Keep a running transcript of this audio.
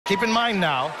keep in mind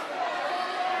now,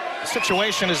 the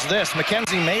situation is this.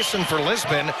 Mackenzie Mason for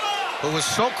Lisbon, who was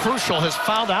so crucial, has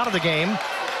fouled out of the game.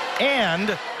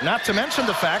 And not to mention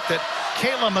the fact that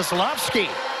Kayla Maslovsky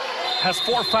has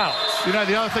 4 fouls. You know,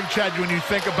 the other thing, Chad, when you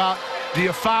think about, do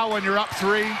you foul when you're up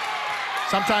 3?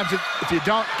 Sometimes if you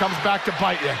don't, it comes back to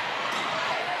bite you.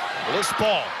 Loose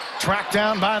ball tracked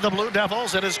down by the Blue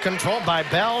Devils. It is controlled by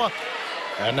Bell.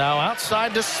 And now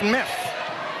outside to Smith.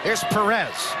 Here's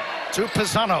Perez to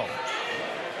Pisano.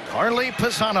 Carly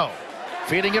Pisano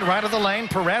feeding it right of the lane.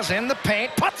 Perez in the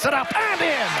paint, puts it up and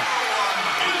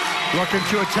in. Looking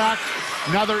to attack.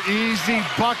 Another easy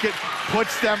bucket.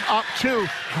 Puts them up 2.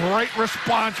 Great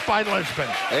response by Lisbon.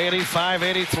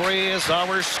 85-83 is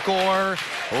our score.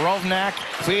 Rovnak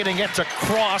feeding it to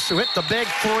Cross, who hit the big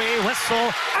 3,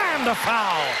 whistle, and a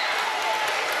foul.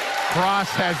 Cross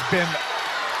has been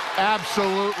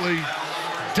absolutely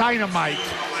dynamite,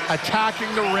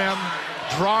 attacking the rim,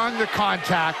 drawing the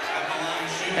contact,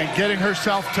 and getting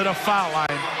herself to the foul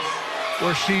line,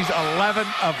 where she's 11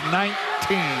 of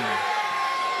 19.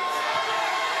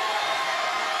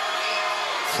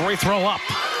 Free throw up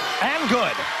and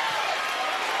good.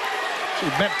 She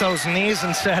bent those knees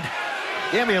and said,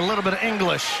 give me a little bit of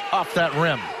English off that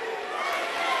rim.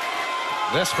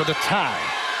 This for the tie.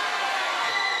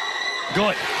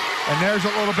 Good. And there's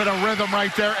a little bit of rhythm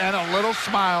right there and a little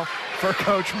smile for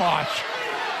Coach Mosh.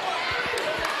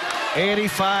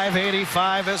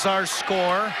 85-85 is our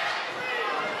score.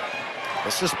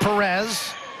 This is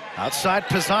Perez outside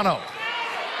Pisano.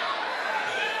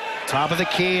 Top of the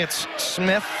key, it's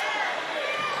Smith.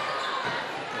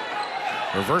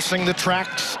 Reversing the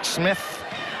tracks, Smith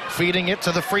feeding it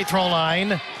to the free throw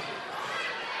line.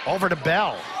 Over to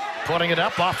Bell, putting it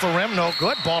up off the rim, no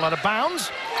good. Ball out of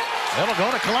bounds. It'll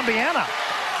go to Columbiana.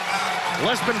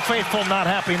 Lisbon faithful not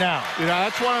happy now. You know,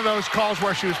 that's one of those calls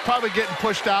where she was probably getting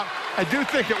pushed out. I do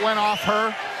think it went off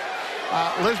her.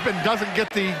 Lisbon doesn't get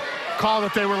the call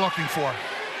that they were looking for.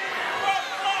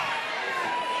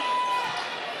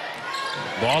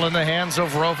 Ball in the hands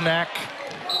of Rovnak.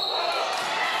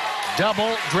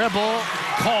 Double dribble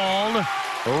called.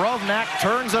 Rovnak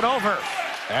turns it over.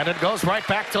 And it goes right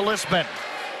back to Lisbon.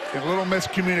 A little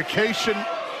miscommunication.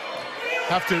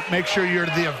 Have to make sure you're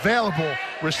the available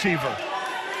receiver.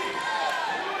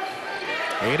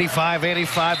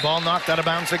 85-85, ball knocked out of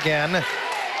bounds again.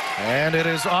 And it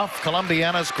is off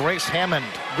Columbiana's Grace Hammond.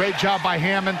 Great job by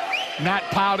Hammond, not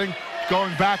pouting,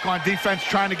 going back on defense,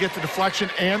 trying to get the deflection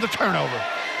and the turnover.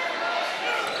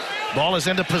 Ball is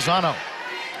into Pisano.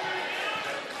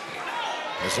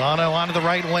 Pisano onto the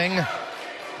right wing.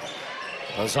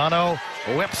 Pisano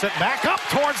whips it back up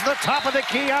towards the top of the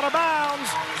key, out of bounds.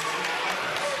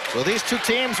 So these two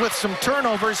teams with some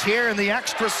turnovers here in the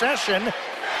extra session.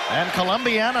 And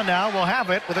Columbiana now will have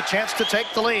it with a chance to take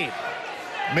the lead.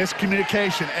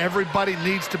 Miscommunication. Everybody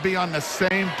needs to be on the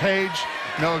same page,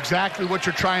 know exactly what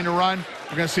you're trying to run.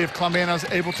 We're going to see if Columbiana is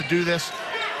able to do this,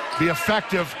 be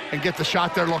effective, and get the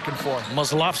shot they're looking for.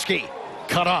 Maslovsky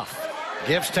cut off,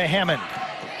 gives to Hammond.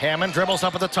 Hammond dribbles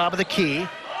up at the top of the key,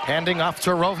 handing off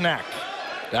to Rovnak.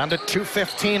 Down to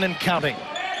 2:15 and counting.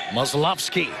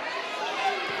 Maslovsky.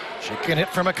 She can hit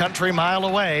from a country mile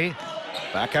away.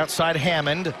 Back outside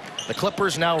Hammond. The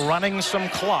Clippers now running some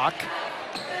clock.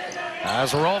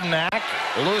 As Rovnak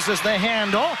loses the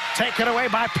handle. Taken away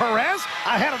by Perez.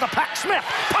 Ahead of the pack. Smith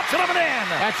puts it up and in.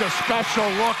 That's a special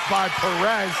look by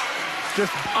Perez.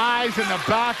 Just eyes in the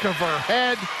back of her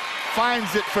head.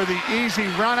 Finds it for the easy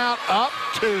run out. Up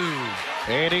 2.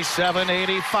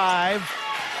 87-85.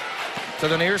 To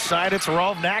the near side, it's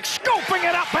Rovnak scooping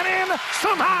it up and in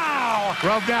somehow.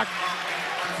 Rovnak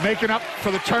making up for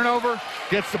the turnover,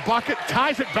 gets the bucket,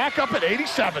 ties it back up at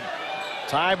 87.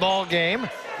 Tie ball game.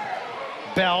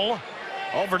 Bell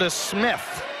over to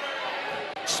Smith.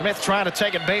 Smith trying to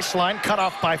take it baseline, cut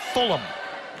off by Fulham.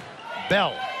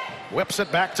 Bell whips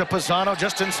it back to Pisano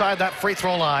just inside that free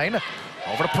throw line.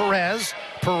 Over to Perez.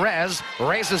 Perez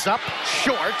raises up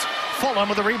short. Fulham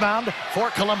with the rebound for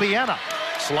Columbiana.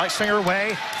 Slicing her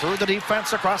way through the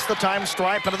defense across the time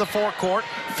stripe into the forecourt.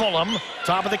 Fulham,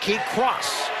 top of the key,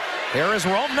 Cross. Here is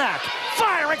Rovnak,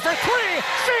 firing for 3.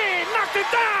 She knocked it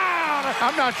down!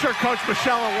 I'm not sure Coach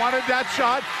Michella wanted that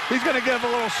shot. He's going to give a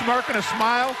little smirk and a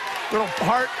smile, little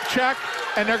heart check,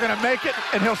 and they're going to make it,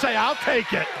 and he'll say, I'll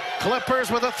take it.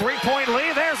 Clippers with a 3-point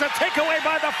lead. There's a takeaway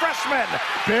by the freshman.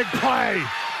 Big play.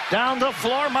 Down the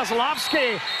floor,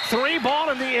 Maslovsky. 3 ball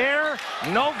in the air,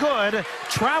 no good.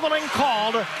 Traveling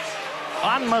called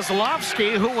on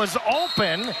Maslovsky, who was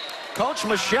open. Coach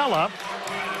Michella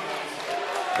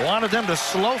wanted them to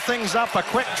slow things up. A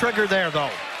quick trigger there, though.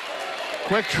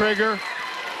 Quick trigger.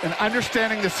 and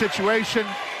understanding the situation,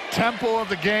 tempo of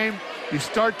the game, you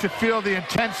start to feel the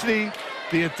intensity,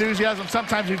 the enthusiasm.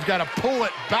 Sometimes you've got to pull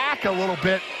it back a little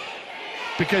bit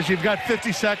because you've got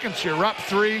 50 seconds, you're up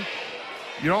 3,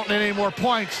 you don't need any more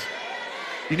points.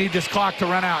 You need this clock to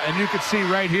run out. And you can see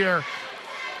right here,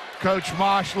 Coach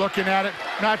Mosh looking at it.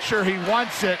 Not sure he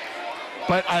wants it,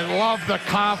 but I love the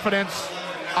confidence.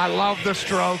 I love the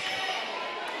stroke.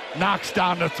 Knocks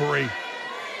down to 3.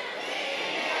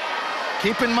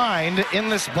 Keep in mind, in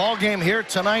this ball game here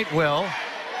tonight, Will,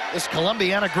 this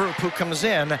Columbiana group who comes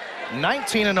in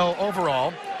 19-0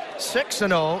 overall,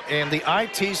 6-0 in the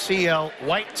ITCL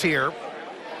white tier,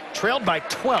 trailed by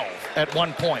 12 at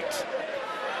one point.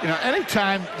 You know,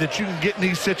 anytime that you can get in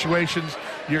these situations,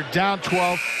 you're down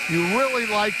 12, you really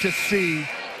like to see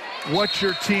what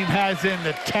your team has in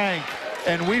the tank.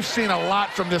 And we've seen a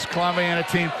lot from this Columbiana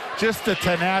team, just the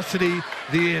tenacity,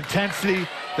 the intensity,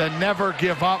 the never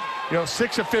give up. You know,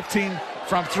 6 of 15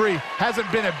 from 3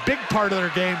 hasn't been a big part of their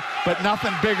game, but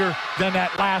nothing bigger than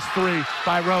that last 3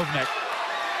 by Rovnick.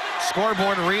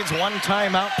 Scoreboard reads 1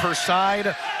 timeout per side.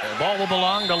 The ball will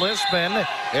belong to Lisbon.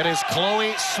 It is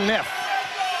Chloe Smith.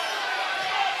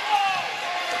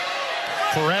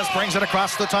 Perez brings it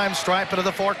across the time stripe into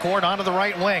the forecourt onto the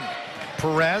right wing.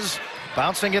 Perez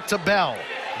bouncing it to Bell.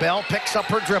 Bell picks up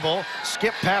her dribble.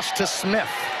 Skip pass to Smith.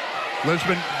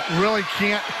 Lisbon really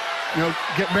can't,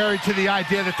 get married to the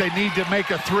idea that they need to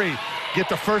make a 3. Get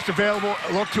the first available,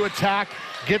 look to attack,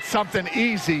 get something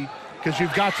easy because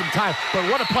you've got some time.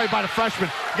 But what a play by the freshman.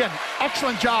 Again,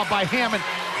 excellent job by Hammond,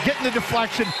 getting the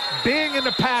deflection, being in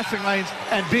the passing lanes,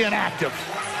 and being active.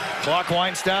 Clock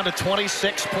winds down to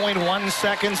 26.1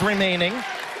 seconds remaining.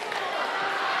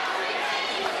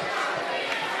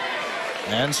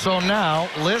 And so now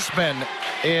Lisbon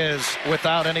is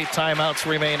without any timeouts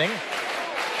remaining.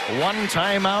 1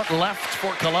 timeout left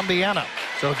for Columbiana.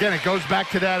 So again, it goes back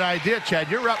to that idea,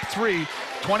 Chad. You're up 3,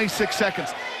 26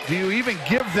 seconds. Do you even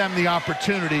give them the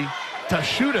opportunity to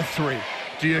shoot a 3?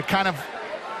 Do you kind of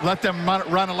let them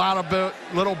run a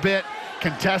little bit,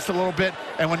 contest a little bit,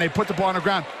 and when they put the ball on the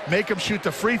ground, make them shoot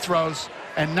the free throws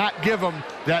and not give them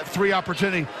that 3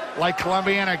 opportunity like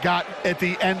Columbiana got at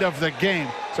the end of the game?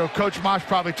 So Coach Mosh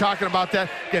probably talking about that.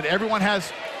 Again, everyone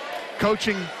has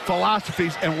coaching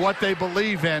philosophies and what they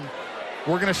believe in.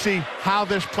 We're going to see how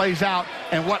this plays out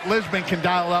and what Lisbon can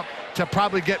dial up to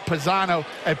probably get Pisano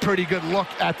a pretty good look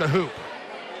at the hoop.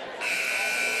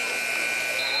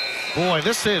 Boy,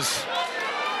 this has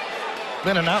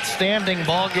been an outstanding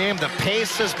ball game. The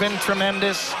pace has been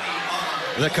tremendous.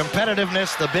 The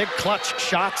competitiveness, the big clutch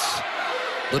shots,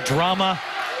 the drama.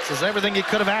 This is everything you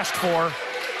could have asked for.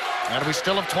 And we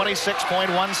still have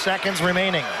 26.1 seconds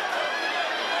remaining.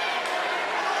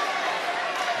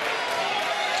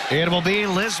 It will be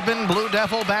Lisbon Blue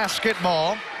Devil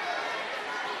basketball.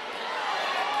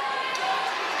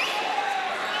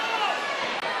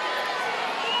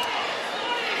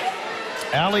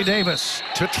 Allie Davis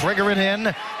to trigger it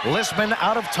in. Lisbon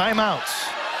out of timeouts.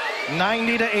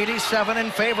 90-87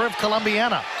 in favor of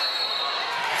Columbiana.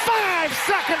 5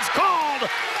 seconds called.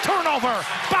 Turnover.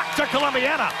 Back to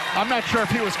Columbiana. I'm not sure if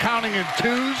he was counting in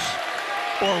 2s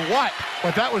or what,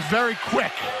 but that was very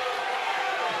quick.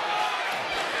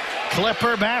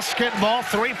 Clipper basketball,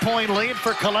 3-point lead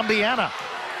for Columbiana.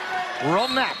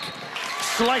 Rovnick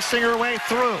slicing her way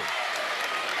through.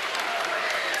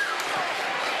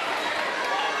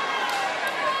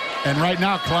 And right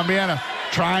now, Columbiana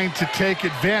trying to take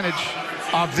advantage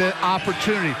of the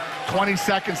opportunity. 20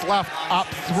 seconds left, up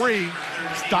 3.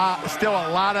 Still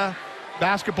a lot of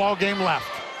basketball game left.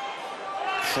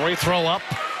 Free throw up,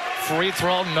 free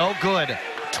throw no good.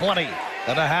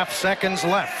 20.5 seconds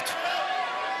left.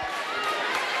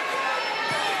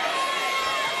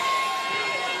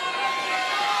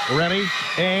 Ready,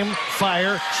 aim,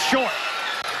 fire, short.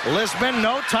 Lisbon,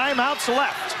 no timeouts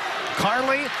left.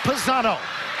 Carly Pisano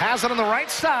has it on the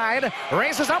right side,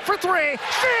 raises up for 3.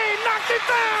 She knocked it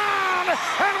down,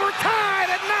 and we're tied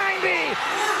at 90.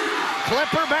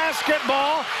 Clipper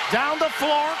basketball, down the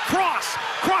floor,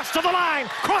 cross to the line,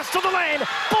 cross to the lane.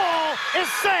 Ball is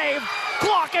saved,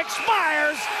 clock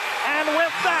expires, and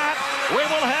with that, we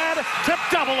will head to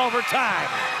double overtime.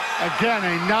 Again,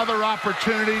 another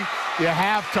opportunity. You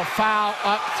have to foul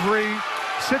up 3.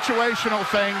 Situational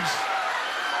things.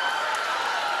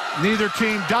 Neither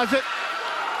team does it.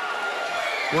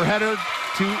 We're headed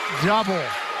to double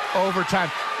overtime.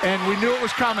 And we knew it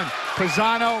was coming.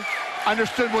 Pisano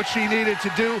understood what she needed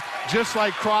to do, just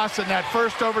like Cross in that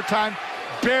first overtime.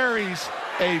 Buries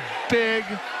a big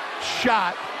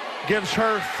shot, gives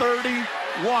her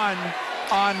 31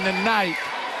 on the night.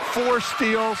 4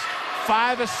 steals,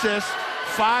 5 assists,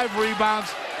 5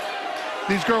 rebounds.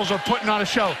 These girls are putting on a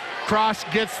show. Cross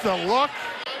gets the look,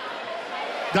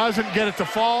 doesn't get it to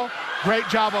fall. Great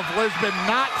job of Lisbon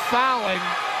not fouling.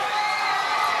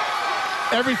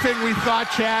 Everything we thought,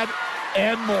 Chad,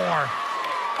 and more.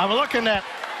 I'm looking at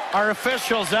our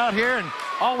officials out here, and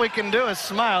all we can do is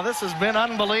smile. This has been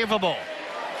unbelievable.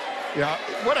 Yeah,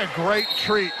 what a great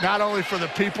treat, not only for the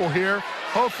people here.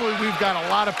 Hopefully we've got a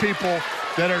lot of people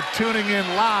that are tuning in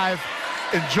live,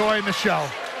 enjoying the show.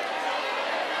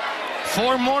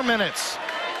 4 more minutes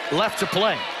left to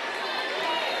play.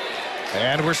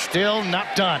 And we're still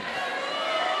not done.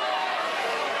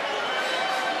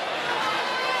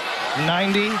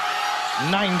 90-90.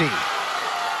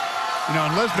 You know,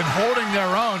 and Lisbon holding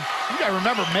their own. You got to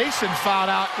remember, Mason fouled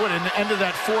out, in the end of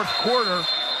that 4th quarter,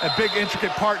 a big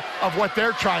intricate part of what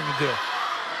they're trying to do.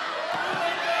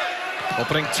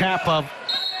 Opening tap of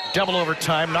double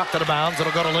overtime, knocked out of bounds.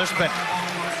 It'll go to Lisbon.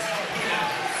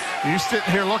 You sit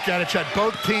here, look at it, Chad.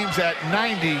 Both teams at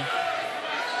 90.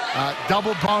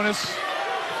 Double bonus.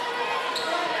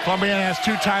 Columbiana has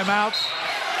 2 timeouts,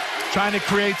 trying to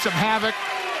create some havoc.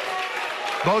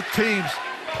 Both teams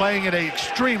playing at an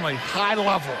extremely high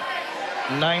level.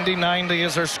 90-90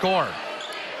 is their score.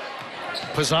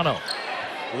 Pisano,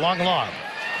 long lob,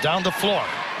 down the floor.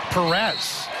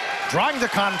 Perez drawing the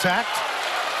contact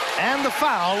and the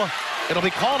foul. It'll be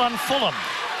called on Fulham.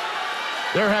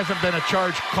 There hasn't been a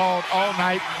charge called all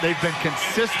night. They've been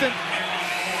consistent,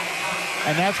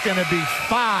 and that's going to be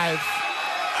 5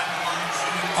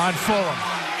 on Fulham.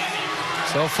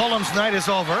 So Fulham's night is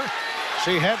over.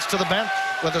 She heads to the bench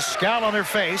with a scowl on her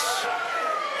face.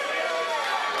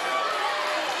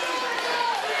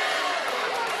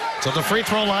 To the free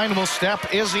throw line will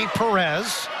step Izzy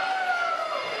Perez.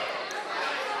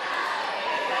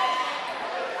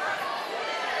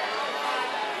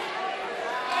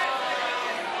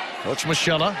 Coach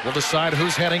Michella will decide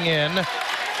who's heading in.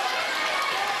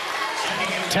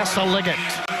 Tessa Liggett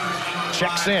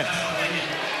checks in.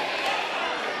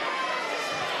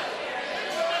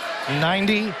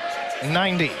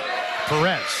 90-90.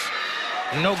 Perez,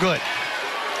 no good.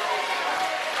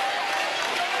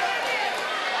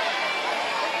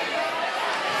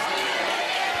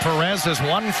 Perez is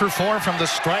 1 for 4 from the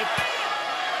stripe.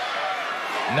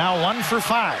 Now 1 for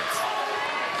 5.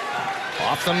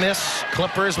 Off the miss,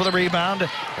 Clippers with a rebound.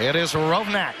 It is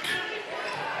Rovnak.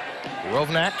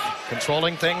 Rovnak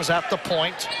controlling things at the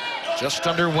point. Just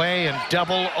underway in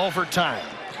double overtime.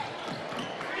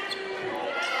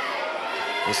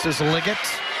 This is Liggett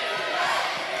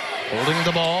holding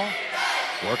the ball,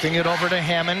 working it over to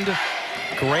Hammond.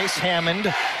 Grace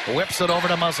Hammond whips it over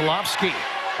to Muslovsky.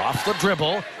 Off the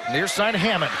dribble, near side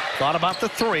Hammond. Thought about the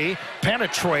 3,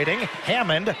 penetrating.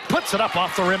 Hammond puts it up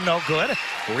off the rim, no good.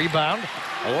 Rebound,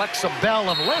 Alexa Bell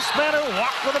of Lisbon, who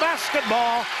walked with the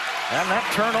basketball. And that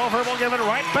turnover will give it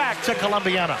right back to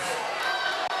Columbiana.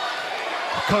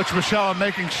 Coach Michella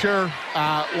making sure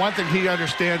one thing he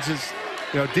understands is,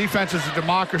 defense is a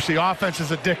democracy, offense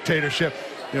is a dictatorship.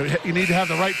 You need to have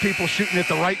the right people shooting at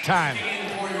the right time.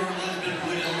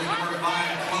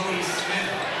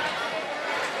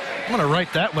 I'm going to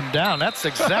write that one down. That's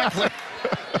exactly,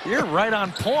 you're right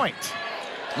on point.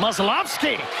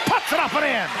 Muslovsky puts it up and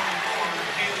in.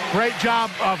 Great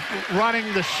job of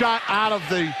running the shot out of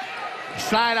the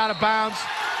side, out of bounds.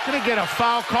 Going to get a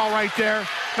foul call right there.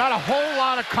 Not a whole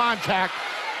lot of contact.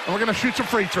 And we're going to shoot some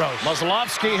free throws.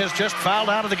 Muslovsky has just fouled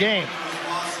out of the game.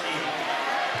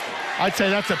 I'd say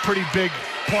that's a pretty big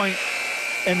point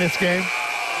in this game.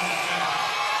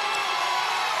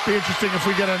 Be interesting if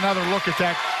we get another look at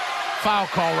that foul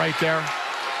call right there.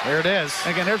 There it is.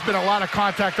 Again, there's been a lot of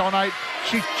contact all night.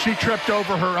 She tripped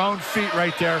over her own feet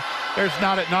right there. There's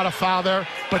not a foul there,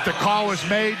 but the call was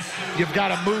made. You've got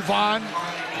to move on,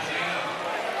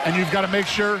 and you've got to make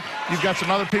sure you've got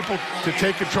some other people to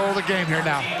take control of the game here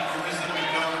now.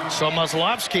 So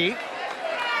Muslovsky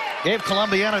gave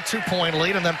Columbiana a 2-point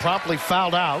lead and then promptly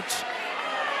fouled out.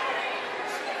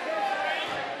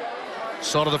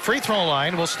 So to the free throw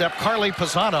line will step Carly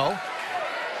Pisano,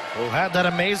 who had that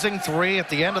amazing 3 at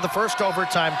the end of the first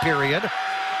overtime period.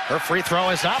 Her free throw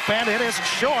is up, and it is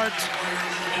short.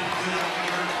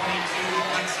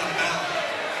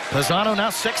 Pisano now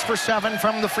 6 for 7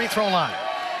 from the free throw line.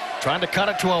 Trying to cut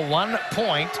it to a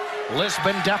 1-point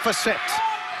Lisbon deficit.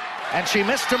 And she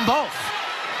missed them both.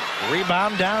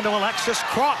 Rebound down to Alexis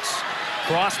Cross.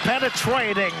 Cross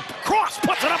penetrating. Cross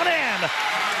puts it up and in.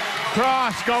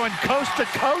 Cross going coast to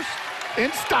coast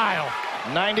in style.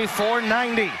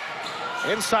 94-90.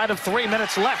 Inside of 3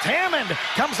 minutes left. Hammond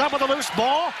comes up with a loose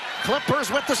ball. Clippers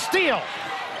with the steal.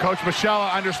 Coach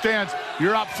Michella understands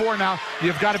You're up 4 now.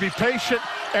 You've got to be patient.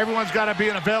 Everyone's got to be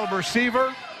an available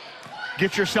receiver.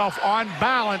 Get yourself on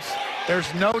balance.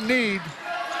 There's no need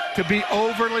to be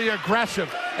overly aggressive.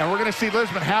 And we're going to see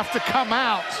Lisbon have to come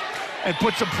out and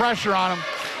put some pressure on them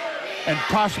and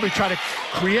possibly try to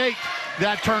create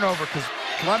that turnover, because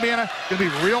Columbiana going to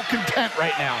be real content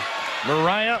right now.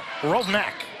 Mariah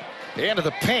Rovnak into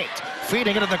the paint,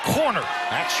 feeding it in the corner.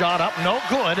 That shot up, no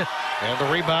good. And the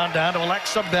rebound down to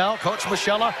Alexa Bell. Coach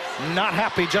Michella not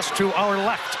happy, just to our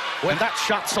left with that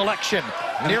shot selection.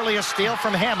 Nearly a steal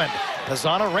from Hammond.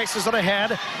 Pisano races it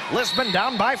ahead. Lisbon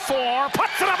down by 4.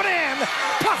 Puts it up and in.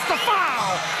 Plus the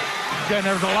foul. Again,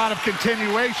 there's a lot of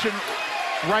continuation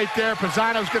right there.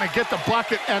 Pisano's going to get the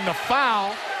bucket and the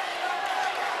foul.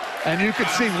 And you can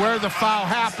see where the foul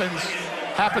happens.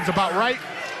 Happens about right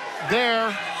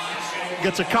there.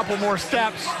 Gets a couple more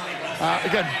steps.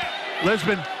 Again,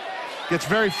 Lisbon gets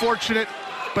very fortunate,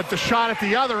 but the shot at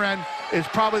the other end is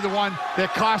probably the one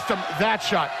that cost them that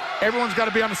shot. Everyone's got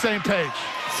to be on the same page.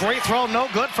 Free throw no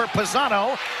good for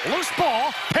Pisano. Loose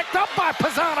ball picked up by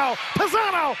Pisano.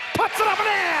 Pisano puts it up and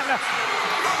in.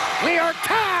 We are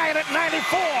tied at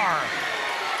 94.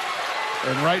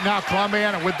 And right now,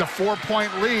 Columbiana with the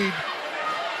 4-point lead.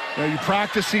 You know, you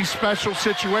practice these special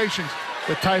situations,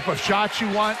 the type of shots you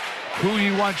want, who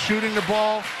you want shooting the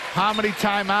ball, how many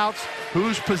timeouts,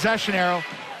 whose possession arrow.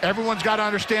 Everyone's got to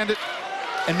understand it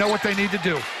and know what they need to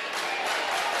do.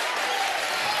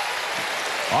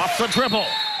 Off the dribble,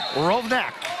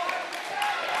 Rovnak.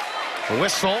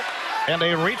 Whistle and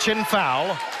a reach-in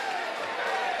foul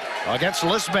against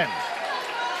Lisbon.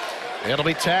 It'll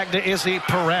be tagged to Izzy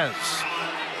Perez.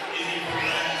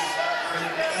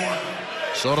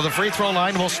 So to the free throw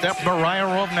line will step Mariah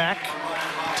Rovnak.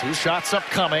 2 shots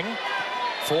upcoming.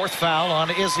 4th foul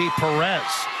on Izzy Perez.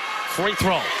 Free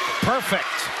throw, perfect.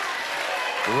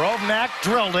 Rovnak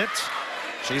drilled it.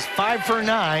 She's 5 for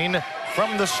 9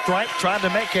 from the stripe, trying to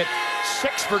make it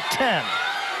 6 for 10.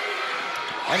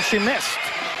 And she missed.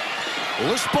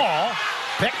 Loose ball,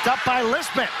 picked up by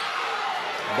Lisbon.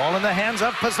 Ball in the hands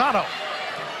of Pisano.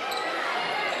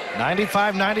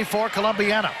 95-94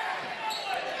 Columbiana.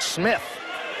 Smith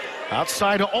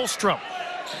outside to Olstrom.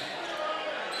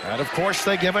 And of course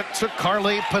they give it to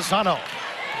Carly Pisano.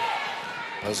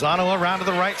 Pisano around to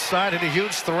the right side, and a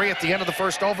huge 3 at the end of the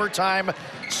first overtime.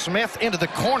 Smith into the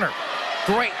corner.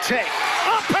 Great take.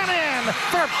 Up and in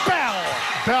for Bell.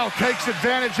 Bell takes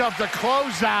advantage of the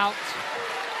closeout.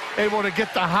 Able to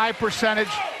get the high percentage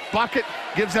bucket.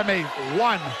 Gives them a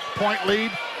 1-point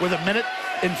lead with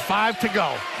 1:05 to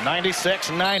go.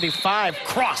 96-95.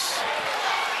 Cross.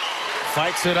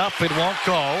 Fights it up. It won't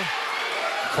go.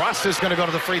 Cross is going to go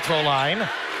to the free throw line.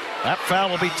 That foul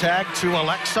will be tagged to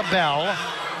Alexa Bell.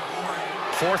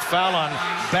 4th foul on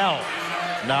Bell.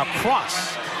 Now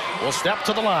Cross will step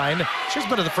to the line. She's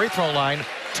been to the free throw line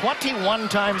 21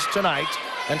 times tonight,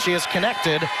 and she has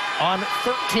connected on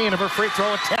 13 of her free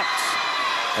throw attempts.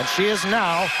 And she is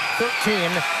now 13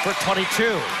 for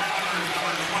 22.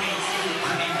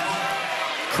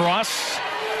 Cross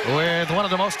with one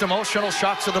of the most emotional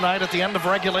shots of the night at the end of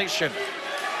regulation.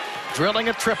 Drilling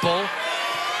a triple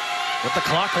with the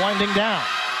clock winding down.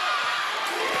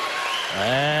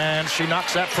 And she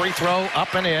knocks that free throw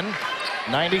up and in.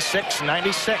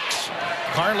 96-96.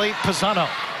 Carly Pisano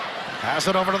has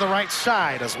it over to the right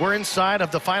side as we're inside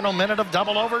of the final minute of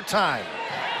double overtime.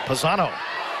 Pisano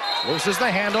loses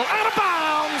the handle, out of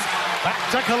bounds. Back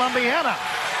to Columbiana.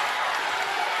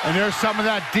 And there's some of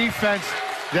that defense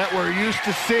that we're used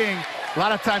to seeing. A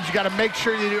lot of times you got to make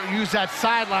sure you don't use that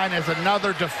sideline as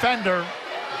another defender,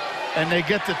 and they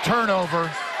get the turnover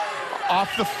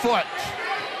off the foot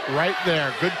right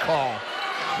there. Good call.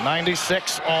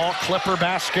 96 all Clipper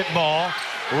basketball.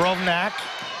 Rovnak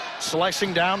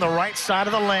slicing down the right side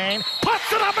of the lane,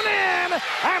 puts it up and in,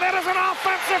 and it is an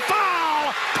offensive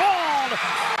foul called.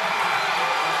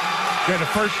 Okay, the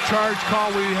first charge call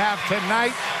we have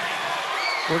tonight.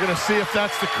 We're going to see if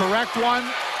that's the correct one.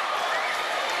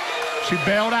 She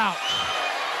bailed out,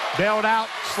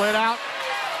 slid out.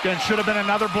 Again, should have been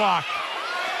another block.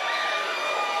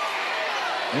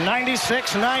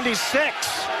 96-96.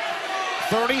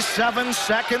 37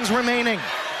 seconds remaining.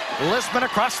 Lisbon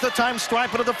across the time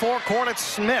stripe into the forecourt. It's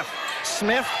Smith.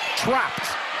 Smith trapped.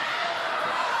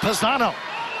 Pisano.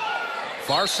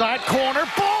 Far side corner.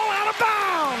 Ball out of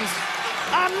bounds.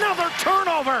 Another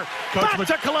turnover. Back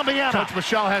to Columbiana. Coach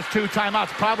Michelle has 2 timeouts.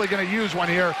 Probably going to use one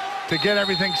here to get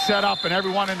everything set up and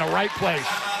everyone in the right place.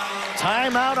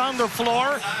 Timeout on the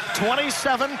floor.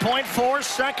 27.4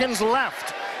 seconds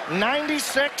left.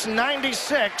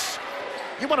 96-96.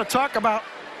 You want to talk about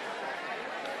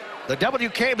the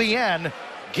WKBN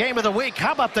game of the week.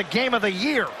 How about the game of the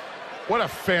year? What a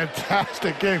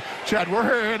fantastic game. Chad, we're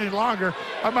here any longer,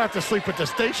 I'm going to have to sleep at the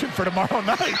station for tomorrow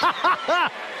night.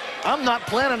 I'm not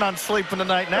planning on sleeping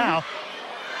tonight now.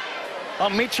 I'll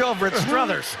meet you over at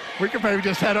Struthers. We could maybe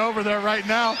just head over there right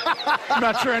now. I'm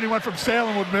not sure anyone from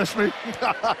Salem would miss me.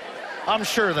 I'm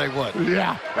sure they would.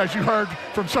 Yeah, as you heard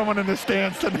from someone in the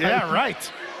stands tonight. Yeah,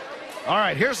 right. All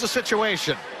right, here's the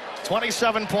situation.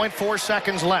 27.4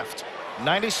 seconds left.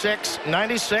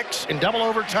 96-96 in double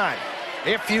overtime.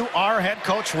 If you are head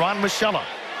coach Ron Michella,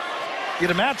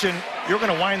 you'd imagine you're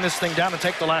going to wind this thing down and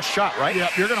take the last shot, right? Yeah,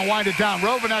 you're going to wind it down.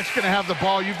 Rovanek's going to have the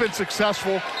ball. You've been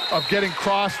successful of getting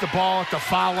Cross the ball at the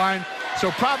foul line. So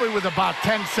probably with about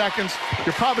 10 seconds,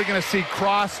 you're probably going to see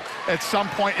Cross at some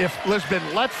point, if Lisbon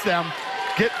lets them,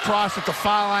 get Cross at the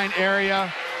foul line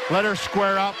area, let her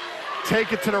square up,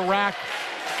 take it to the rack,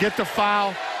 get the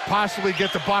foul, possibly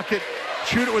get the bucket,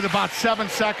 shoot it with about 7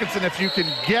 seconds, and if you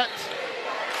can get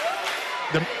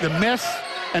the miss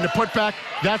and the putback,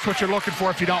 that's what you're looking for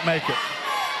if you don't make it.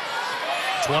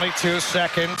 22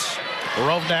 seconds.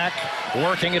 Rovnak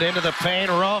working it into the paint.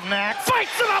 Rovnak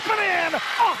fights it up and in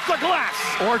off the glass.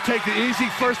 Or take the easy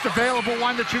first available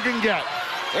one that you can get.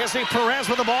 Izzy Perez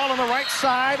with the ball on the right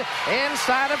side.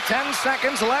 Inside of 10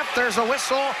 seconds left. There's a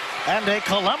whistle and a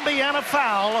Columbiana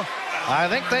foul. I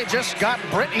think they just got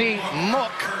Brittany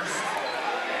Mook.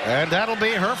 And that'll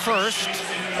be her first.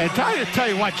 And tell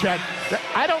you what, Chad,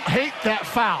 I don't hate that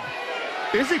foul.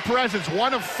 Izzy Perez is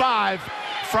 1 of 5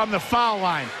 from the foul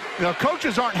line. You know,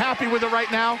 coaches aren't happy with it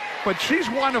right now, but she's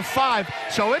 1 of 5,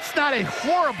 so it's not a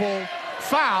horrible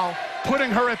foul putting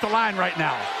her at the line right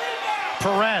now.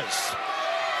 Perez,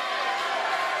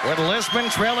 with Lisbon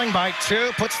trailing by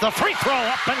 2, puts the free throw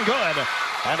up and good.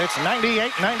 And it's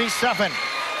 98-97.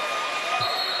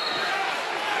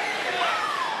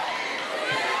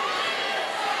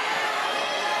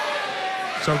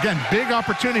 So again, big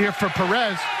opportunity here for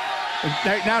Perez.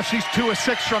 Right now she's 2 of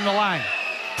 6 from the line.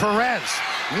 Perez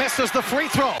misses the free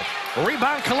throw.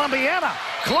 Rebound Columbiana.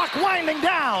 Clock winding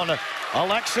down.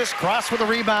 Alexis Cross with the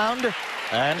rebound.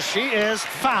 And she is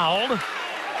fouled.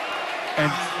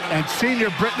 And senior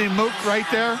Brittany Mook right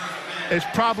there is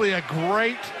probably a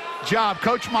great job.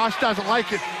 Coach Moss doesn't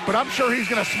like it, but I'm sure he's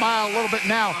going to smile a little bit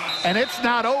now. And it's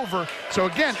not over. So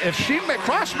again, if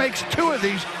Cross makes 2 of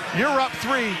these, you're up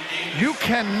 3. You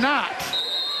cannot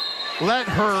let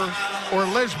her or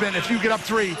Lisbon, if you get up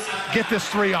 3, get this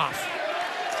 3 off.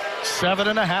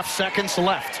 7.5 seconds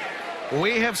left.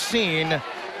 We have seen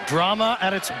drama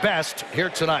at its best here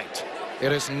tonight.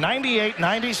 It is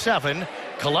 98-97.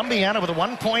 Columbiana with a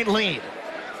 1-point lead.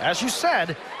 As you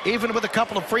said, even with a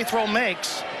couple of free throw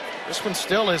makes, this one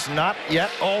still is not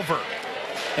yet over.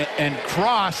 And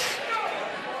Cross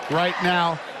right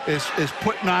now is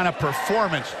putting on a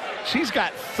performance. She's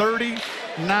got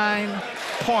 39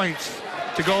 points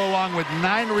to go along with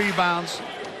 9 rebounds,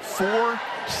 4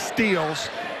 steals,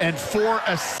 and 4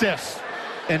 assists.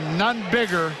 And none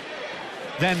bigger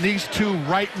than these 2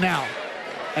 right now.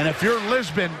 And if you're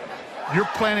Lisbon, you're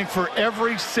planning for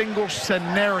every single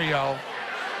scenario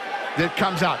that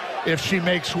comes out. If she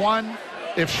makes 1,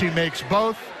 if she makes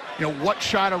both, you know, what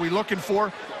shot are we looking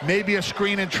for? Maybe a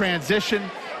screen in transition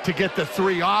to get the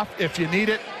 3 off if you need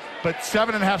it. But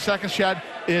 7.5 seconds, Chad,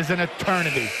 is an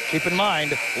eternity. Keep in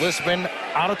mind, Lisbon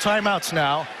out of timeouts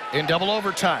now in double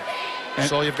overtime. And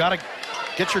so you've got to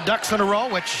get your ducks in a row,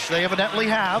 which they evidently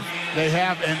have. They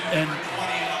have, and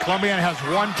Columbiana has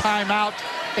 1 timeout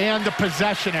and the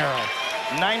possession arrow.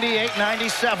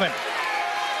 98-97.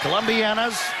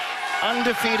 Columbiana's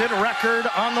undefeated record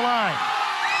on the line.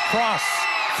 Cross,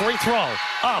 free throw,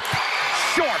 up,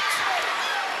 short.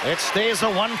 It stays a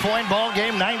 1-point ball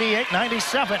game,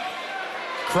 98-97.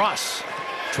 Cross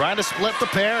trying to split the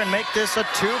pair and make this a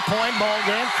 2-point ball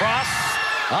game. Cross,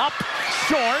 up,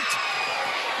 short.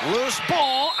 Loose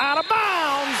ball, out of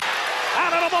bounds.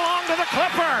 And it'll belong to the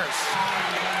Clippers.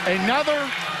 Another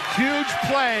huge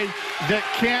play that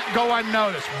can't go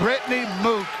unnoticed. Brittany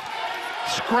Mook,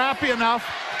 scrappy enough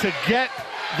to get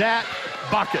that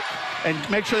bucket and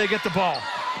make sure they get the ball.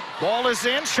 Ball is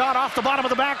in, shot off the bottom of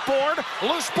the backboard.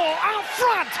 Loose ball out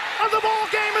front, and the ball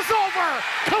game is over.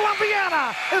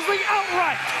 Columbiana is the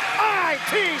outright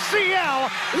ITCL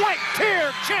White Tier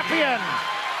champion.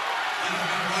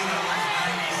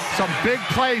 Some big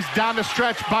plays down the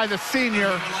stretch by the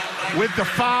senior with the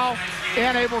foul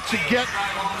and able to get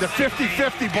the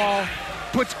 50-50 ball.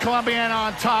 Puts Columbiana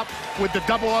on top with the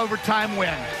double overtime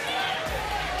win.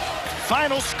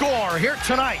 Final score here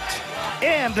tonight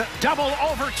in double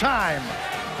overtime.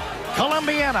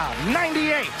 Columbiana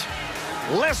 98,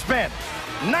 Lisbon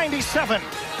 97.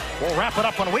 We'll wrap it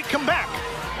up when we come back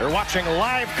You're watching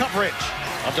live coverage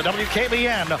of the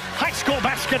WKBN High School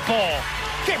Basketball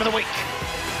Game of the Week.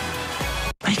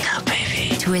 Wake up,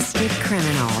 baby. Twisted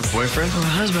criminals. Boyfriend or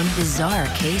husband. Bizarre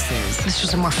cases. This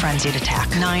was a more frenzied attack.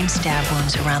 9 stab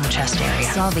wounds around the chest area.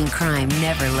 Solving crime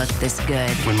never looked this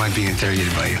good. We might be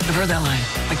interrogated by you. I've heard that line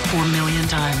like 4 million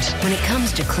times. When it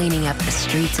comes to cleaning up the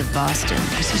streets of Boston,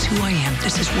 This is who I am.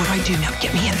 This is what I do. Now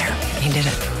get me in there. He did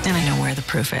it. And I know where the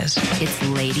proof is. it's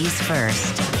ladies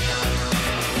first.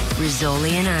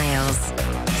 Rizzoli and Isles.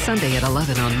 Sunday at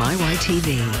 11 on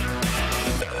MyYTV.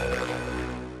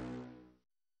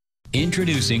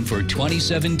 Introducing for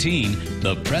 2017,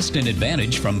 the Preston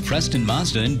Advantage from Preston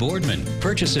Mazda in Boardman.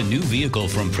 Purchase a new vehicle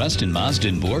from Preston Mazda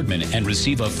in Boardman and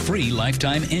receive a free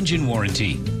lifetime engine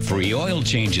warranty, free oil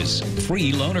changes,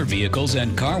 free loaner vehicles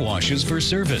and car washes for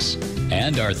service,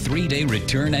 and our 3-day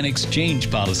return and exchange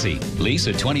policy. Lease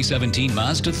a 2017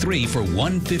 Mazda 3 for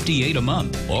 $158 a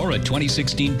month or a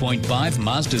 2016.5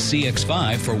 Mazda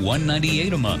CX-5 for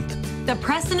 $198 a month. The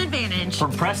Preston Advantage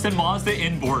from Preston Mazda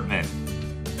in Boardman.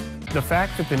 The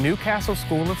fact that the Newcastle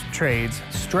School of Trades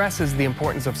stresses the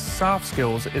importance of soft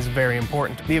skills is very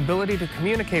important. The ability to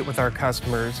communicate with our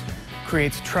customers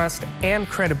creates trust and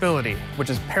credibility, which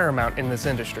is paramount in this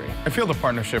industry. I feel the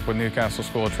partnership with Newcastle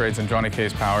School of Trades and Johnny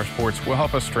K's Power Sports will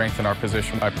help us strengthen our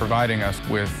position by providing us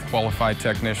with qualified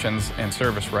technicians and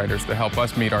service writers to help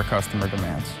us meet our customer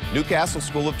demands. Newcastle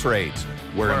School of Trades,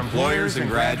 where employers and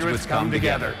graduates come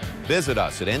together. Visit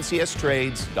us at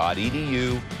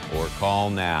ncstrades.edu or call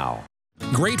now.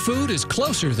 Great food is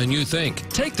closer than you think.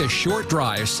 Take the short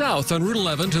drive south on Route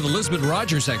 11 to the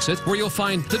Lisbon-Rogers exit, where you'll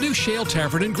find the new Shale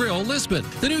Tavern and Grill, Lisbon.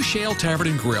 The new Shale Tavern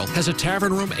and Grill has a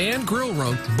tavern room and grill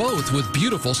room, both with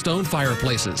beautiful stone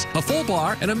fireplaces, a full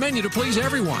bar, and a menu to please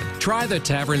everyone. Try the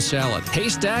tavern salad,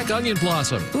 haystack onion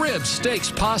blossom, ribs,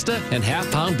 steaks, pasta, and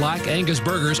half-pound black Angus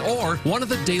burgers, or one of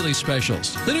the daily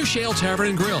specials. The new Shale Tavern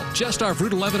and Grill, just off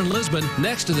Route 11 in Lisbon,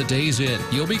 next to the Days Inn.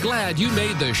 You'll be glad you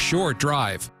made the short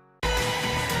drive.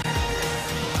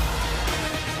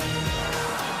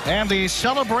 And the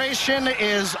celebration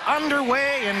is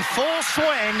underway in full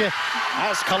swing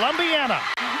as Columbiana,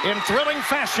 in thrilling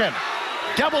fashion,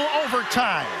 double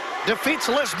overtime, defeats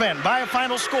Lisbon by a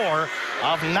final score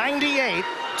of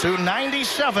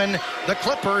 98-97. The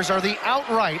Clippers are the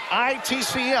outright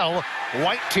ITCL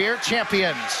White Tier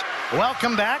champions.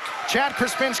 Welcome back. Chad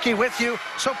Krispinski with you.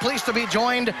 So pleased to be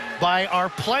joined by our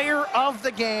player of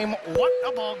the game. What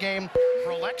a ball game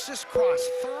for Alexis Cross.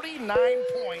 39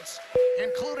 points,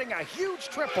 including a huge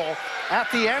triple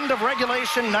at the end of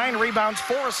regulation. 9 rebounds,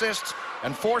 4 assists,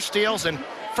 and 4 steals. And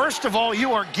first of all,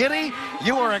 you are giddy,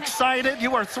 you are excited,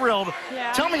 you are thrilled.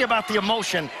 Yeah. Tell me about the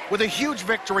emotion with a huge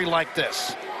victory like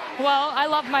this. Well, I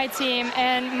love my team,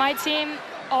 and my team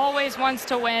always wants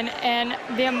to win, and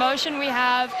the emotion we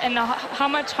have and how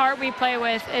much heart we play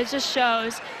with, it just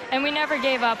shows. And we never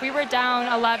gave up. We were down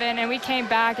 11 and we came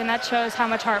back, and that shows how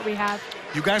much heart we have.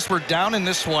 You guys were down in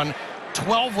this one.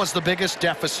 12 was the biggest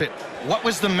deficit. What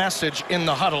was the message in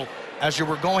the huddle as you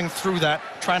were going through that,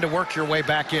 trying to work your way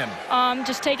back in?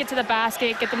 Just take it to the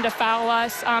basket, get them to foul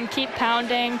us, keep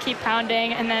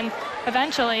pounding, and then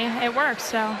eventually it works.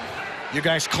 So you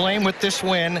guys claim with this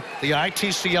win the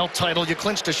ITCL title. You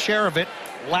clinched a share of it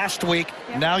last week.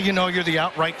 Yep. Now you know you're the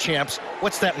outright champs.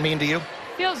 What's that mean to you?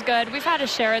 Feels good. We've had to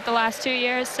share it the last 2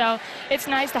 years, so it's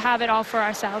nice to have it all for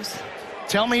ourselves.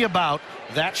 Tell me about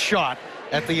that shot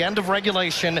at the end of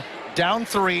regulation, down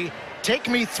 3. Take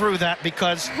me through that,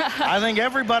 because I think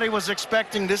everybody was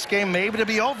expecting this game maybe to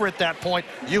be over at that point.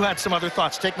 You had some other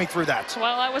thoughts. Take me through that.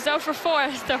 Well, I was 0 for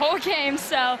 4 the whole game,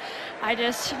 so I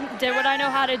just did what I know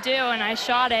how to do, and I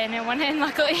shot it, and it went in,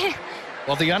 luckily.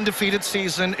 Well, the undefeated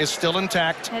season is still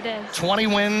intact. It is. 20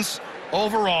 wins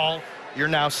overall. You're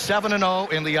now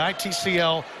 7-0 in the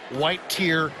ITCL White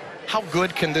Tier. How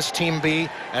good can this team be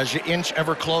as you inch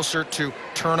ever closer to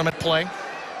tournament play?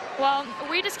 Well,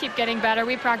 we just keep getting better.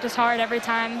 We practice hard every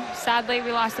time. Sadly,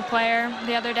 we lost a player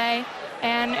the other day,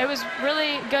 and it was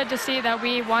really good to see that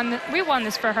we won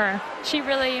this for her. She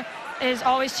really is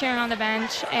always cheering on the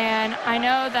bench, and I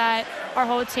know that our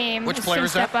whole team Which is player going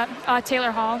is to step that? up.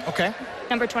 Taylor Hall. Okay.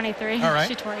 Number 23. All right.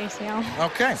 She tore ACL.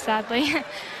 Okay. Sadly.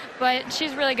 But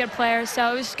she's a really good player,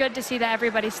 so it was good to see that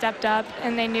everybody stepped up,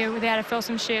 and they knew they had to fill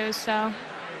some shoes, so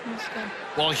it was good.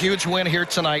 Well, huge win here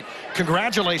tonight.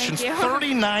 Congratulations. Thank you.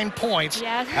 39 points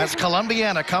Yeah. as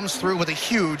Columbiana comes through with a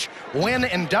huge win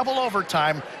in double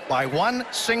overtime by 1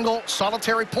 single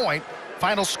solitary point.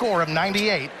 Final score of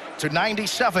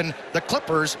 98-97. The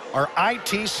Clippers are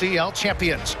ITCL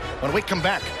champions. When we come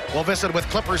back, we'll visit with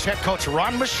Clippers head coach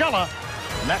Ron Michella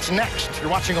And that's next. You're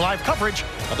watching live coverage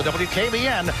of the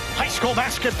WKBN High School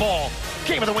Basketball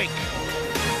Game of the Week.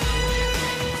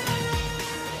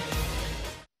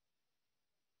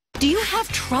 Do you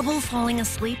have trouble falling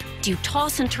asleep? Do you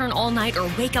toss and turn all night or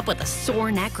wake up with a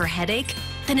sore neck or headache?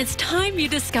 Then it's time you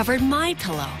discovered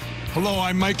MyPillow. Hello,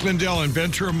 I'm Mike Lindell,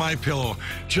 inventor of MyPillow.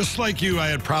 Just like you, I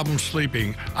had problems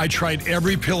sleeping. I tried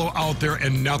every pillow out there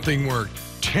and nothing worked.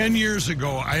 10 years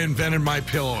ago, I invented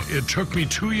MyPillow. It took me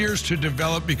 2 years to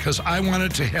develop because I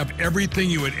wanted to have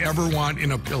everything you would ever want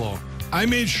in a pillow. I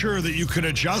made sure that you could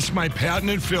adjust my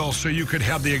patented fill so you could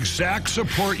have the exact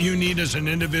support you need as an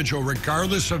individual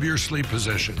regardless of your sleep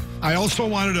position. I also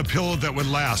wanted a pillow that would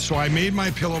last, so I made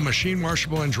MyPillow machine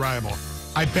washable and dryable.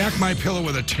 I back MyPillow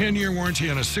with a 10-year warranty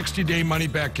and a 60-day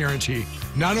money-back guarantee.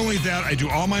 Not only that, I do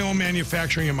all my own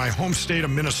manufacturing in my home state of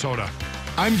Minnesota.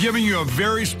 I'm giving you a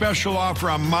very special offer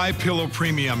on MyPillow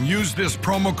Premium. Use this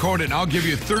promo code and I'll give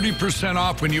you 30%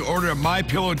 off when you order at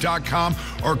MyPillow.com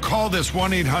or call this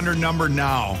 1-800 number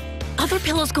now. Other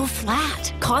pillows go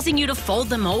flat, causing you to fold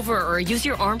them over or use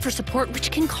your arm for support,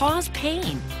 which can cause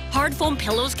pain. Hard foam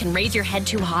pillows can raise your head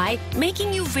too high,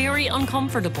 making you very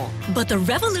uncomfortable. But the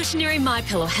revolutionary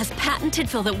MyPillow has patented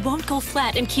fill that won't go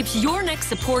flat and keeps your neck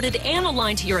supported and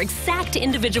aligned to your exact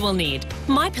individual need.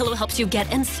 MyPillow helps you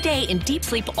get and stay in deep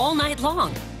sleep all night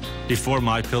long. Before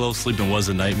MyPillow, sleeping was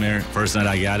a nightmare. First night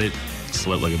I got it,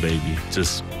 slept like a baby.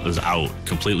 Just was out,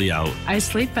 completely out. I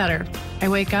sleep better. I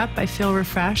wake up, I feel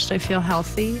refreshed, I feel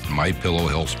healthy. MyPillow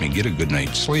helps me get a good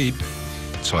night's sleep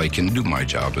so I can do my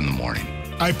job in the morning.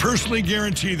 I personally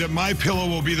guarantee that MyPillow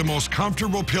will be the most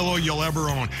comfortable pillow you'll ever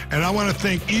own. And I want to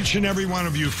thank each and every one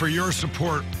of you for your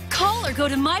support. Call or go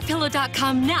to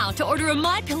MyPillow.com now to order a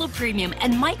MyPillow Premium,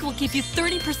 and Mike will give you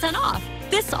 30% off.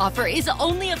 This offer is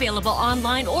only available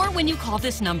online or when you call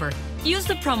this number. Use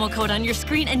the promo code on your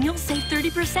screen and you'll save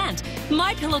 30%.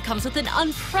 MyPillow comes with an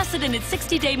unprecedented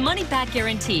 60-day money-back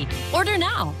guarantee. Order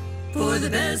now. For the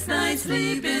best night's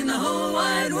sleep in the whole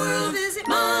wide world, visit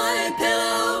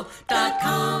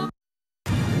MyPillow.com.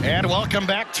 And welcome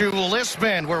back to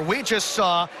Lisbon, where we just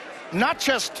saw, not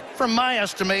just from my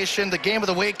estimation, the game of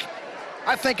the week,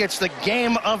 I think it's the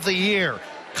game of the year.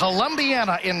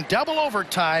 Columbiana in double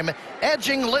overtime,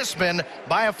 edging Lisbon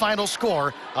by a final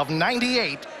score of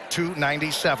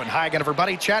 98-97. Hi again,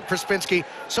 everybody. Chad Krispinski,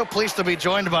 so pleased to be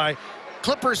joined by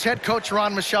Clippers head coach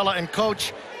Ron Michela. And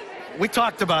coach, we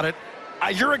talked about it.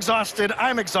 You're exhausted.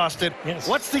 I'm exhausted. Yes.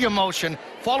 What's the emotion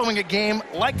following a game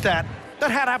like that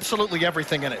had absolutely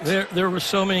everything in it? There were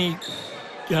so many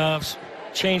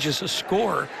changes of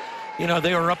score. You know,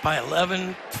 they were up by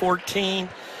 11, 14,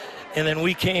 and then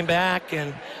we came back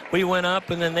and we went up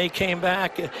and then they came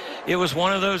back. It was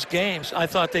one of those games. I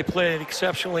thought they played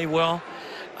exceptionally well.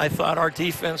 I thought our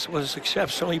defense was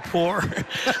exceptionally poor.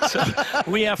 So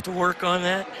we have to work on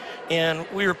that. And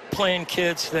we were playing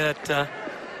kids that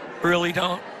really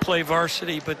don't play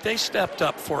varsity, but they stepped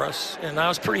up for us, and I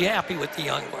was pretty happy with the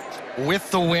young ones.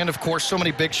 With the win, of course, so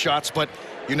many big shots, but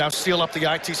you now seal up the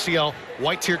ITCL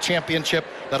White Tier Championship,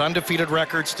 that undefeated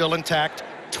record still intact,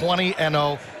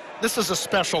 20-0. This is a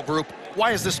special group.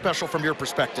 Why is this special from your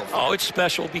perspective? Oh, it's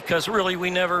special because really we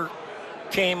never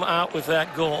came out with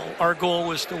that goal. Our goal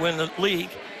was to win the league,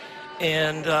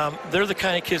 and they're the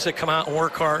kind of kids that come out and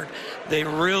work hard. They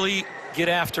really get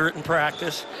after it in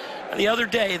practice. And the other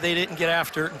day, they didn't get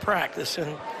after it in practice,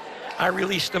 and I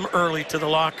released them early to the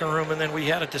locker room, and then we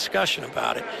had a discussion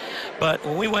about it. But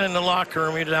when we went in the locker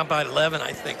room, we were down by 11,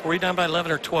 I think. Were we down by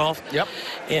 11 or 12? Yep.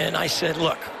 And I said,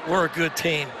 look, we're a good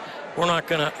team. We're not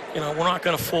gonna, we're not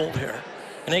gonna fold here.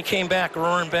 And they came back,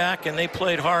 roaring back, and they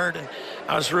played hard, and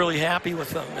I was really happy with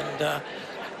them. And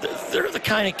they're the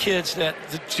kind of kids that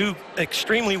do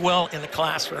extremely well in the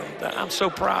classroom. I'm so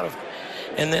proud of them.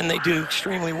 And then they do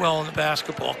extremely well in the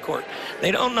basketball court.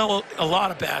 They don't know a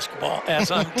lot of basketball as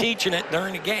I'm teaching it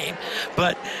during the game,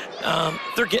 but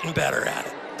they're getting better at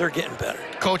it. They're getting better.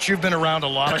 Coach, you've been around a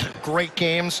lot of great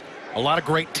games, a lot of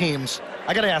great teams.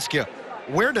 I got to ask you,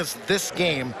 where does this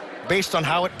game, based on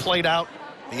how it played out,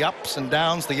 the ups and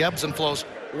downs, the ebbs and flows,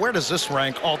 where does this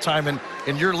rank all time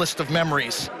in your list of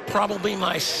memories? Probably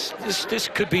this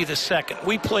could be the second.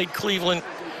 We played Cleveland,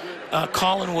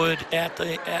 Collinwood at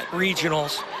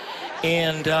regionals,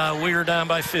 and we were down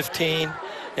by 15,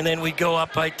 and then we go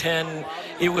up by 10.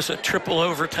 It was a triple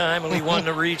overtime, and we won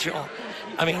the regional.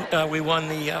 I mean, we won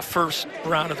the first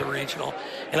round of the regional,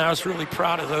 and I was really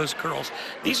proud of those girls.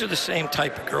 These are the same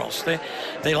type of girls.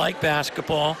 They like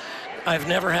basketball. I've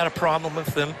never had a problem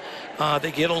with them.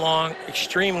 They get along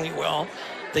extremely well.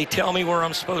 They tell me where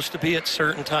I'm supposed to be at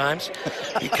certain times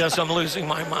because I'm losing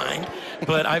my mind.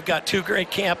 But I've got two great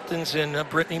captains in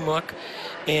Brittany Mook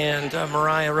and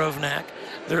Mariah Rovnak.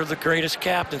 They're the greatest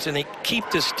captains, and they keep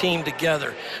this team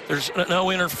together. There's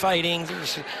no inner fighting.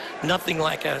 There's nothing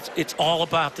like that. It's all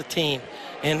about the team,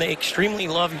 and they extremely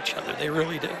love each other. They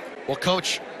really do. Well,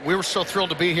 Coach, we were so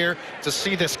thrilled to be here to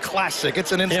see this classic.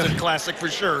 It's an instant classic for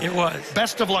sure. It was.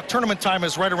 Best of luck. Tournament time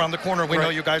is right around the corner. We know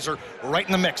you guys are right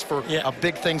in the mix for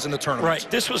big things in the tournament. Right.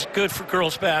 This was good for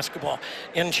girls basketball.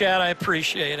 And, Chad, I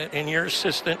appreciate it. And your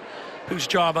assistant, whose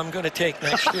job I'm going to take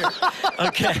next year.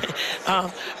 Okay.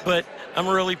 But I'm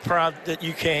really proud that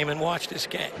you came and watched this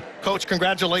game. Coach,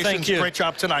 congratulations. Thank you. Great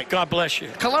job tonight. God bless you.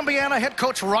 Columbiana head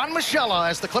coach Ron Michella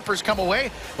as the Clippers come away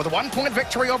with a 1-point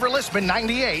victory over Lisbon,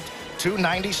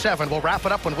 98-97. We'll wrap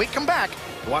it up when we come back.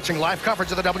 Watching live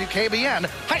coverage of the WKBN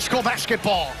High School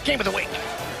Basketball Game of the Week.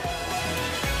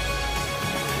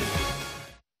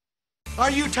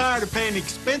 Are you tired of paying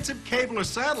expensive cable or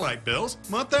satellite bills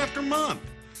month after month?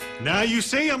 Now you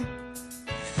see them.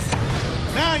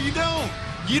 Now you don't.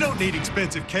 You don't need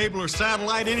expensive cable or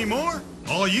satellite anymore.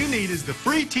 All you need is the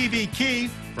free TV key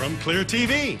from Clear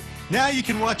TV. Now you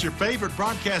can watch your favorite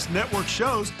broadcast network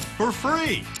shows for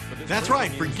free. That's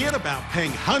right, forget about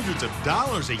paying hundreds of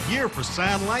dollars a year for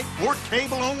satellite or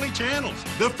cable-only channels.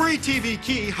 The free TV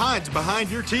key hides behind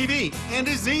your TV and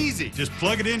is easy. Just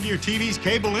plug it into your TV's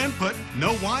cable input,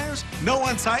 no wires, no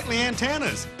unsightly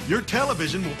antennas. Your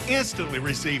television will instantly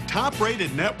receive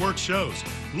top-rated network shows,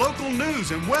 local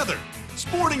news and weather,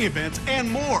 sporting events, and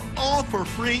more, all for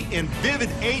free in vivid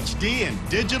HD and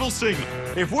digital signal.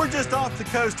 If we're just off the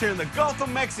coast here in the Gulf of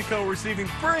Mexico receiving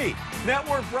free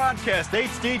network broadcast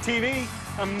HD TV,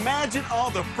 imagine all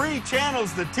the free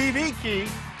channels the TV key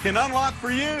can unlock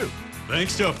for you.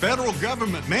 Thanks to a federal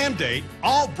government mandate,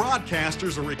 all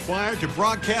broadcasters are required to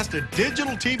broadcast a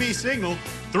digital TV signal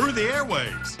through the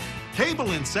airwaves.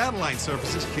 Cable and satellite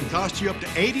services can cost you up to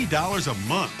 $80 a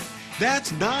month.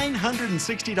 That's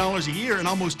 $960 a year and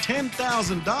almost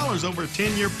 $10,000 over a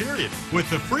 10-year period. With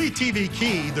the free TV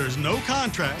key, there's no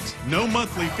contracts, no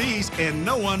monthly fees, and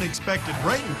no unexpected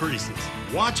rate increases.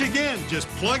 Watch again. Just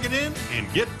plug it in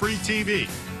and get free TV.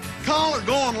 Call or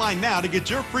go online now to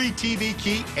get your free TV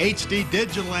Key HD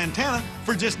digital antenna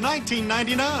for just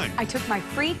 $19.99. I took my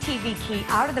free TV key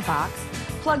out of the box,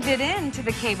 plugged it into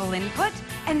the cable input,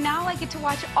 and now I get to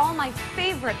watch all my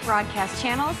favorite broadcast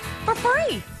channels for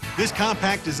free. This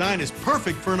compact design is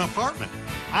perfect for an apartment,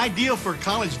 ideal for a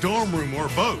college dorm room or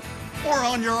boat, or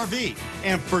on your RV.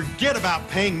 And forget about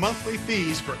paying monthly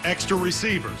fees for extra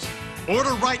receivers.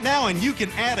 Order right now and you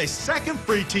can add a second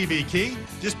free TV key.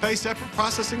 Just pay separate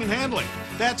processing and handling.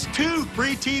 That's 2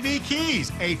 free TV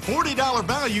keys, a $40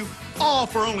 value, all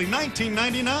for only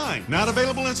 $19.99. Not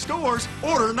available in stores.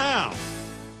 Order now.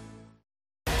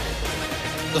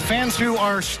 The fans who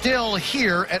are still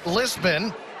here at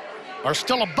Lisbon are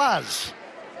still abuzz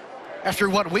after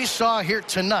what we saw here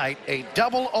tonight, a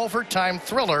double overtime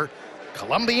thriller.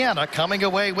 Columbiana coming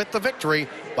away with the victory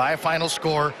by a final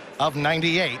score of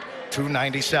 98-97.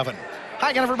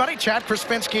 Hi again, everybody. Chad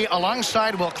Krispinski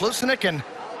alongside Will Klusenik, and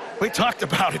we talked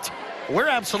about it. We're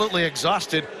absolutely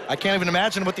exhausted. I can't even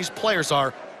imagine what these players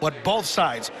are, but both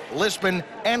sides, Lisbon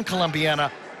and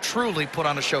Columbiana, truly put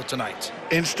on a show tonight.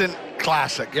 Instant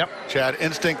classic. Yep. Chad,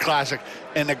 instant classic.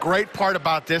 And the great part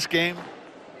about this game,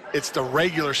 it's the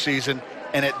regular season,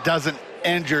 and it doesn't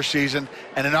end your season,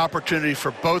 and an opportunity for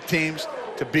both teams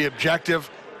to be objective,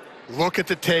 look at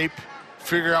the tape,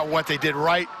 figure out what they did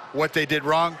right, what they did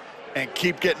wrong, and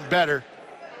keep getting better,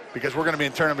 because we're going to be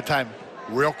in tournament time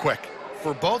real quick.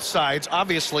 For both sides,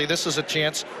 obviously, this is a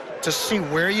chance to see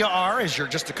where you are as you're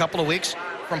just a couple of weeks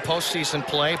from postseason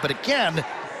play. But again,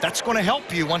 that's going to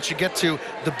help you once you get to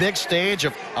the big stage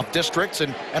of districts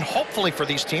and hopefully for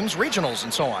these teams, regionals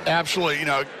and so on. Absolutely. You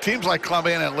know, teams like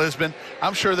Columbiana and Lisbon,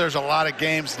 I'm sure there's a lot of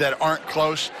games that aren't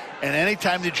close. And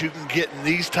anytime that you can get in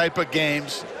these type of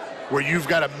games where you've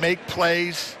got to make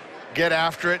plays, get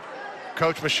after it.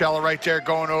 Coach Michella right there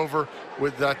going over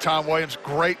with Tom Williams.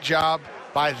 Great job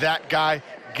by that guy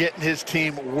getting his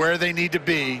team where they need to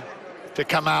be to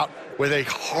come out with a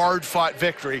hard-fought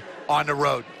victory on the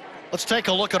road. Let's take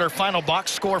a look at our final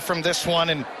box score from this one,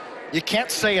 and you can't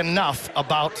say enough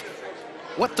about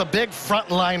what the big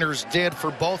frontliners did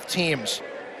for both teams.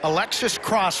 Alexis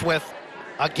Cross with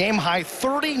a game-high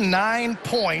 39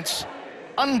 points.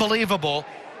 Unbelievable.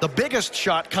 The biggest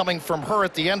shot coming from her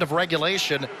at the end of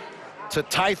regulation to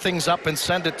tie things up and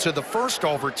send it to the first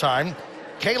overtime.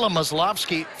 Kayla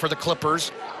Maslovsky for the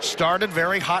Clippers started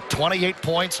very hot, 28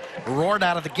 points, roared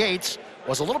out of the gates,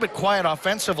 was a little bit quiet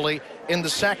offensively in the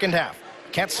second half.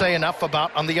 Can't say enough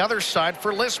about on the other side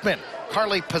for Lisbon.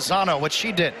 Carly Pisano, what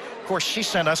she did. Of course, she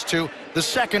sent us to the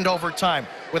second overtime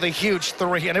with a huge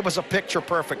 3, and it was a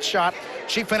picture-perfect shot.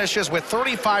 She finishes with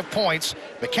 35 points.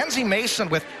 Mackenzie Mason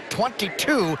with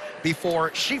 22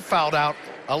 before she fouled out.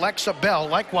 Alexa Bell,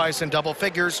 likewise in double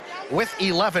figures, with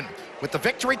 11. With the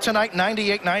victory tonight,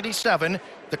 98-97,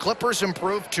 the Clippers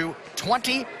improved to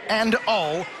 20-0,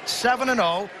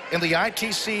 7-0 in the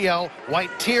ITCL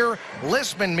white tier.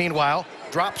 Lisbon, meanwhile,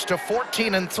 drops to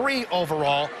 14-3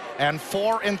 overall and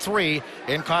 4-3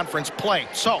 in conference play.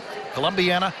 So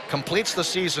Columbiana completes the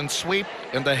season sweep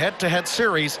in the head-to-head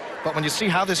series, but when you see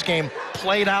how this game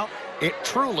played out, it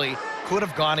truly could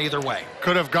have gone either way.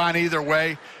 Could have gone either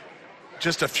way.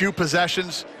 Just a few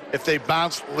possessions. If they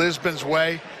bounced Lisbon's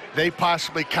way, they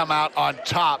possibly come out on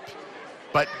top.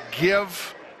 But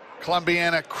give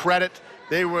Columbiana credit.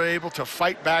 They were able to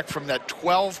fight back from that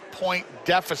 12-point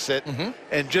deficit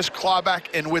and just claw back.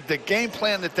 And with the game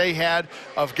plan that they had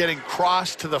of getting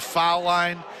crossed to the foul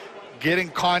line, getting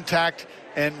contact,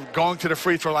 and going to the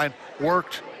free throw line,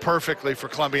 worked perfectly for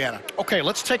Columbiana. Okay,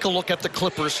 let's take a look at the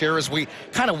Clippers here as we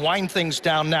kind of wind things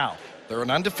down now. They're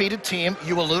an undefeated team.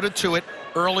 You alluded to it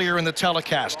earlier in the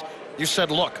telecast. You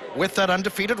said, look, with that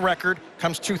undefeated record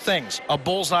comes two things, a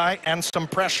bullseye and some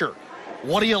pressure.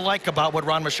 What do you like about what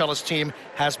Ron Michela's team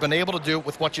has been able to do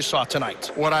with what you saw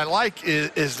tonight? What I like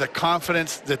is the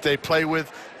confidence that they play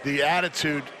with, the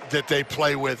attitude that they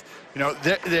play with. You know,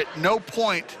 at no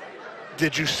point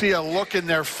did you see a look in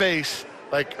their face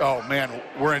like, oh, man,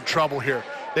 we're in trouble here.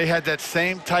 They had that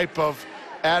same type of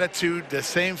attitude, the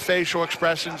same facial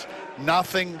expressions.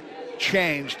 Nothing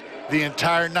changed the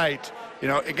entire night. You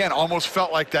know, again, almost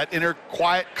felt like that inner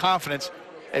quiet confidence.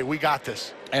 Hey, we got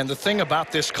this. And the thing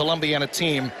about this Columbiana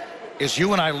team is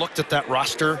you and I looked at that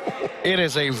roster. It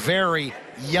is a very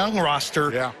young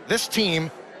roster. Yeah. This team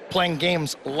playing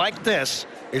games like this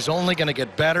is only going to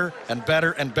get better and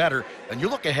better and better. And you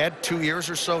look ahead 2 years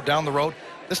or so down the road,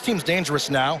 this team's dangerous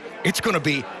now. It's going to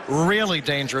be really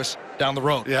dangerous down the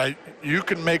road. Yeah, you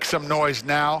can make some noise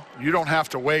now. You don't have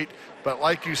to wait. But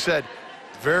like you said,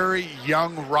 very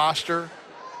young roster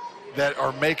that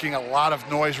are making a lot of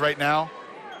noise right now.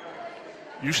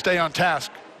 You stay on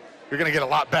task, you're going to get a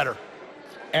lot better.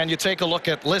 And you take a look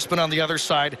at Lisbon on the other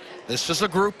side. This is a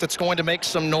group that's going to make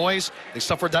some noise. They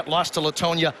suffered that loss to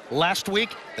Latonia last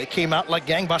week. They came out like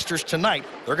gangbusters tonight.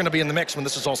 They're going to be in the mix when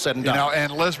this is all said and done. You know,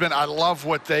 and Lisbon, I love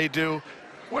what they do.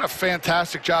 What a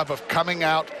fantastic job of coming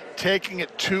out, taking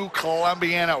it to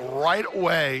Columbiana right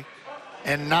away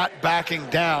and not backing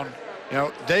down. You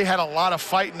know, they had a lot of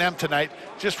fight in them tonight.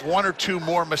 Just one or two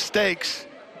more mistakes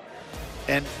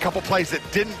and a couple plays that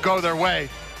didn't go their way,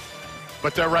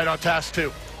 but they're right on task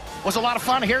too. Was a lot of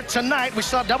fun here tonight. We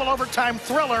saw a double overtime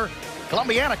thriller.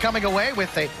 Columbiana coming away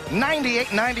with a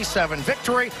 98-97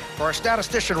 victory. For our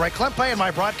statistician Ray Klempe and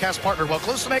my broadcast partner Will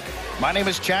Klusenik, my name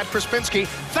is Chad Krispinski,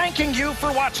 thanking you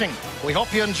for watching. We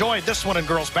hope you enjoyed this one in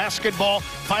girls basketball.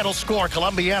 Final score,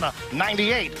 Columbiana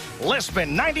 98,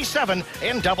 Lisbon 97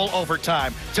 in double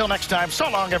overtime. Till next time, so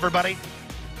long everybody.